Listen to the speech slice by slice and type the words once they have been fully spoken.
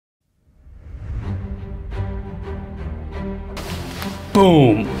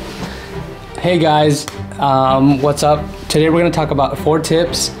Boom. Hey guys, what's up? Today we're going to talk about 4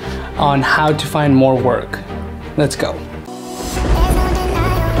 tips on how to find more work. Let's go.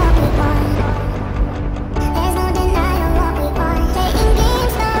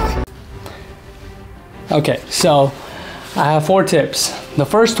 Okay, so I have 4 tips. The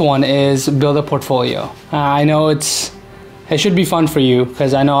first one is build a portfolio. I know it should be fun for you,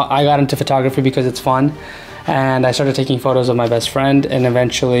 because I know I got into photography because it's fun, and I started taking photos of my best friend, and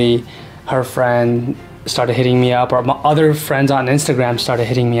eventually her friend started hitting me up, or my other friends on Instagram started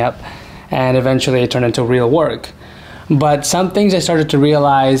hitting me up, and eventually it turned into real work. But some things I started to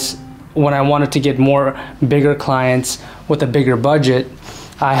realize when I wanted to get bigger clients with a bigger budget,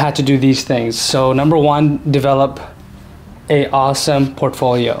 I had to do these things. So number 1, develop an awesome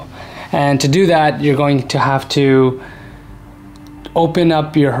portfolio. And to do that, you're going to have to open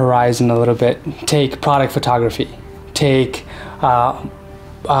up your horizon a little bit. Take product photography, take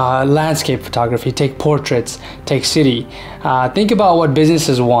landscape photography, take portraits, take city. Think about what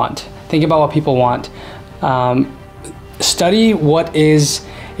businesses want. Think about what people want. Study what is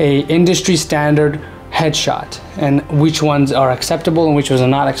a industry standard headshot and which ones are acceptable and which ones are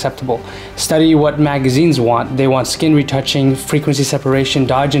not acceptable. Study what magazines want. They want skin retouching, frequency separation,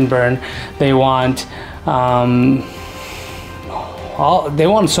 dodge and burn. They want they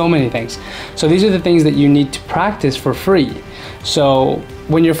want so many things. So these are the things that you need to practice for free. So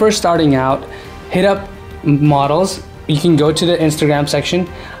when you're first starting out, hit up models. You can go to the Instagram section.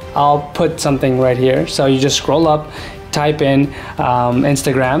 I'll put something right here. So you just scroll up, type in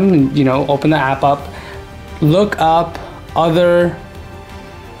Instagram, you know, open the app up, look up other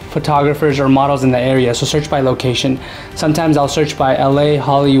photographers or models in the area. So search by location. Sometimes I'll search by LA,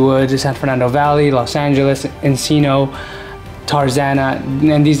 Hollywood, San Fernando Valley, Los Angeles, Encino, Tarzana,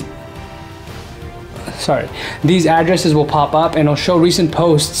 and these addresses will pop up and it'll show recent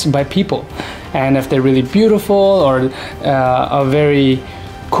posts by people. And if they're really beautiful or a very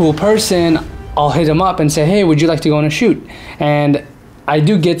cool person, I'll hit them up and say, hey, would you like to go on a shoot? And I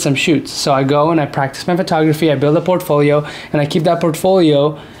do get some shoots. So I go and I practice my photography, I build a portfolio, and I keep that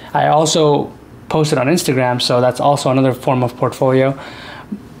portfolio. I also post it on Instagram, so that's also another form of portfolio.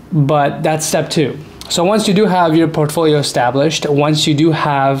 But that's step 2. So once you do have your portfolio established, once you do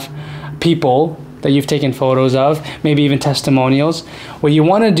have people that you've taken photos of, maybe even testimonials, what you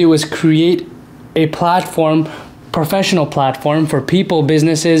want to do is create a platform, professional platform for people,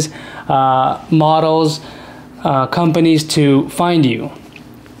 businesses, models, companies to find you.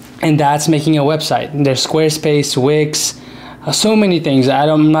 And that's making a website. There's Squarespace, Wix, so many things.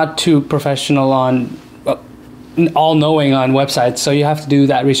 I'm not too professional on all-knowing on websites, so you have to do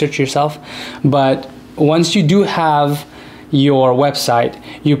that research yourself. But once you do have your website,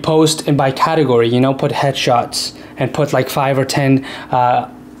 you post by category, you know, put headshots and put like 5 or 10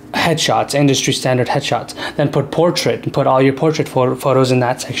 headshots, industry standard headshots. Then put portrait and put all your portrait photos in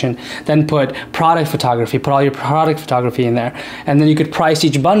that section. Then put product photography, put all your product photography in there. And then you could price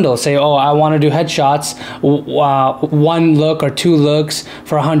each bundle. Say, oh, I want to do headshots, 1 look or 2 looks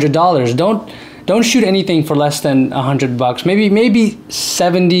for $100. Don't shoot anything for less than $100. Maybe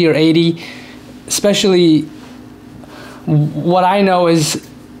 70 or 80. Especially, what I know is,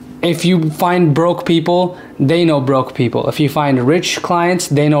 if you find broke people, they know broke people. If you find rich clients,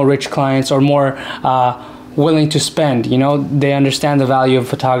 they know rich clients, or more willing to spend. You know, they understand the value of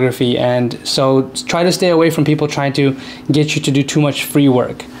photography, and so try to stay away from people trying to get you to do too much free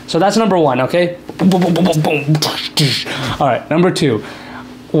work. So that's number 1, okay? All right, number 2.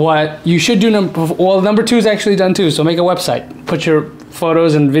 What you should do, number 2 is actually done too. So make a website, put your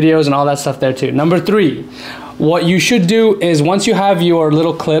photos and videos and all that stuff there too. Number 3, what you should do is, once you have your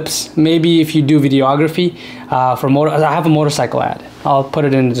little clips, maybe if you do videography I have a motorcycle ad. I'll put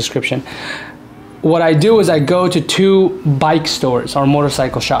it in the description. What I do is I go to 2 bike stores or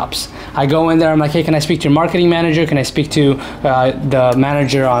motorcycle shops. I go in there, I'm like, hey, can I speak to your marketing manager? Can I speak to the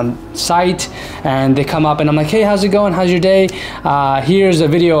manager on site? And they come up and I'm like, hey, how's it going? How's your day? Here's a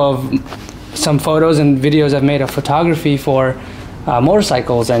video of some photos and videos I've made of photography for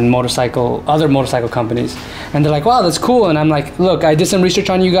motorcycles and other motorcycle companies. And they're like, wow, that's cool. And I'm like, look, I did some research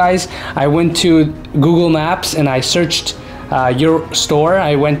on you guys. I went to Google Maps and I searched your store.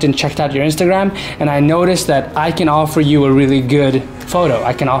 I went and checked out your Instagram, and I noticed that I can offer you a really good photo.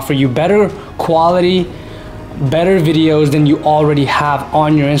 I can offer you better quality, better videos than you already have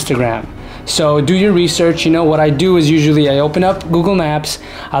on your Instagram. So do your research. You know, what I do is usually I open up Google Maps,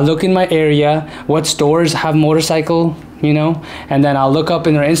 I look in my area, what stores have motorcycle, you know, and then I'll look up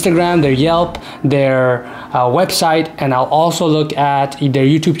in their Instagram, their Yelp, their website, and I'll also look at their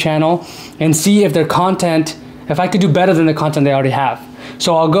YouTube channel and see if their content if I could do better than the content they already have.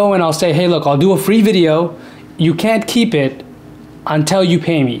 So I'll go and I'll say, hey, look, I'll do a free video. You can't keep it until you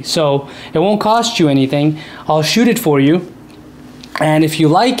pay me. So it won't cost you anything. I'll shoot it for you. And if you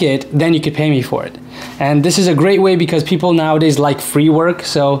like it, then you could pay me for it. And this is a great way because people nowadays like free work.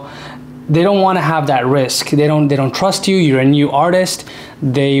 So they don't want to have that risk. They don't trust you. You're a new artist.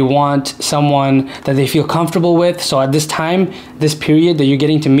 They want someone that they feel comfortable with. So at this time, this period that you're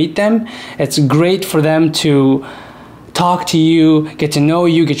getting to meet them, it's great for them to talk to you, get to know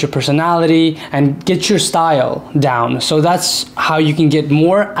you, get your personality, and get your style down. So that's how you can get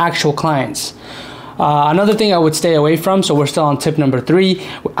more actual clients. Another thing I would stay away from, so we're still on tip number 3,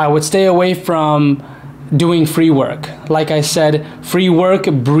 I would stay away from doing free work. Like I said, free work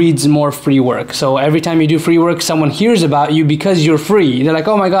breeds more free work. So every time you do free work, someone hears about you because you're free. They're like,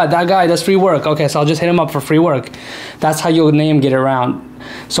 oh my God, that guy does free work. Okay, so I'll just hit him up for free work. That's how your name get around.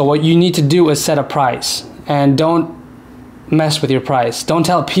 So what you need to do is set a price, and don't mess with your price. Don't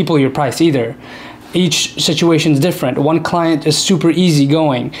tell people your price either. Each situation is different. One client is super easy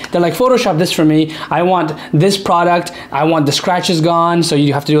going. They're like, Photoshop this for me. I want this product. I want the scratches gone. So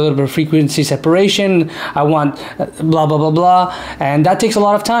you have to do a little bit of frequency separation. I want blah, blah, blah, blah. And that takes a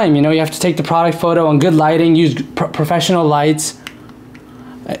lot of time. You know, you have to take the product photo on good lighting, use professional lights.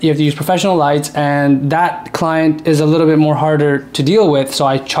 You have to use professional lights, and that client is a little bit more harder to deal with, so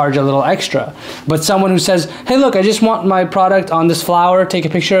I charge a little extra. But someone who says, hey look, I just want my product on this flower, take a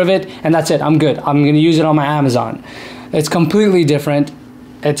picture of it, and that's it, I'm good. I'm gonna use it on my Amazon. It's completely different.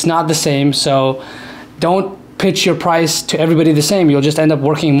 It's not the same, so don't pitch your price to everybody the same. You'll just end up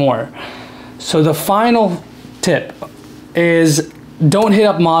working more. So the final tip is don't hit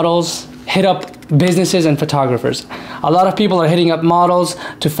up models, hit up businesses and photographers. A lot of people are hitting up models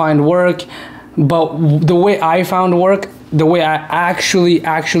to find work, but the way I found work, the way I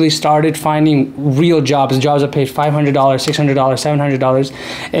actually started finding real jobs that paid $500, $600,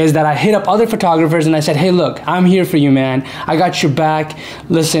 $700, is that I hit up other photographers and I said, hey look, I'm here for you, man. I got your back.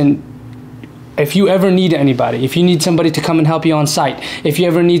 Listen, if you ever need anybody, if you need somebody to come and help you on site, if you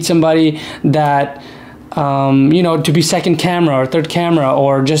ever need somebody that you know, to be second camera or third camera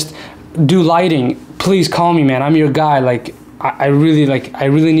or just do lighting, please call me, man. I'm your guy. Like I really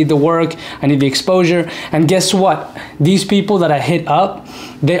need the work. I need the exposure. And guess what? These people that I hit up,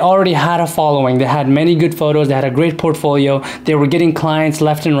 they already had a following. They had many good photos. They had a great portfolio. They were getting clients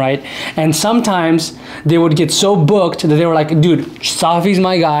left and right. And sometimes they would get so booked that they were like, dude, Safi's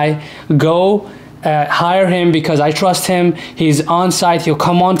my guy. Go hire him because I trust him. He's on site. He'll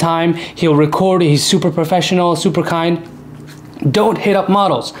come on time. He'll record. He's super professional, super kind. Don't hit up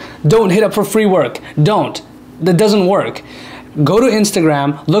models. Don't hit up for free work. Don't. That doesn't work. Go to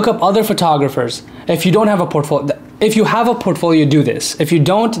Instagram, look up other photographers. If you don't have a portfolio, if you have a portfolio, do this. If you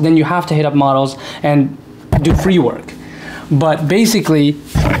don't, then you have to hit up models and do free work. But basically,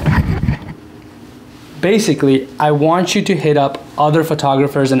 I want you to hit up other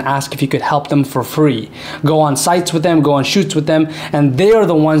photographers and ask if you could help them for free. Go on sites with them, go on shoots with them, and they are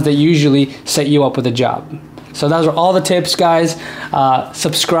the ones that usually set you up with a job. So those are all the tips, guys.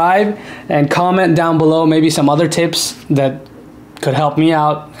 Subscribe and comment down below maybe some other tips that could help me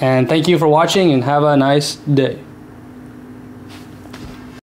out. And thank you for watching, and have a nice day.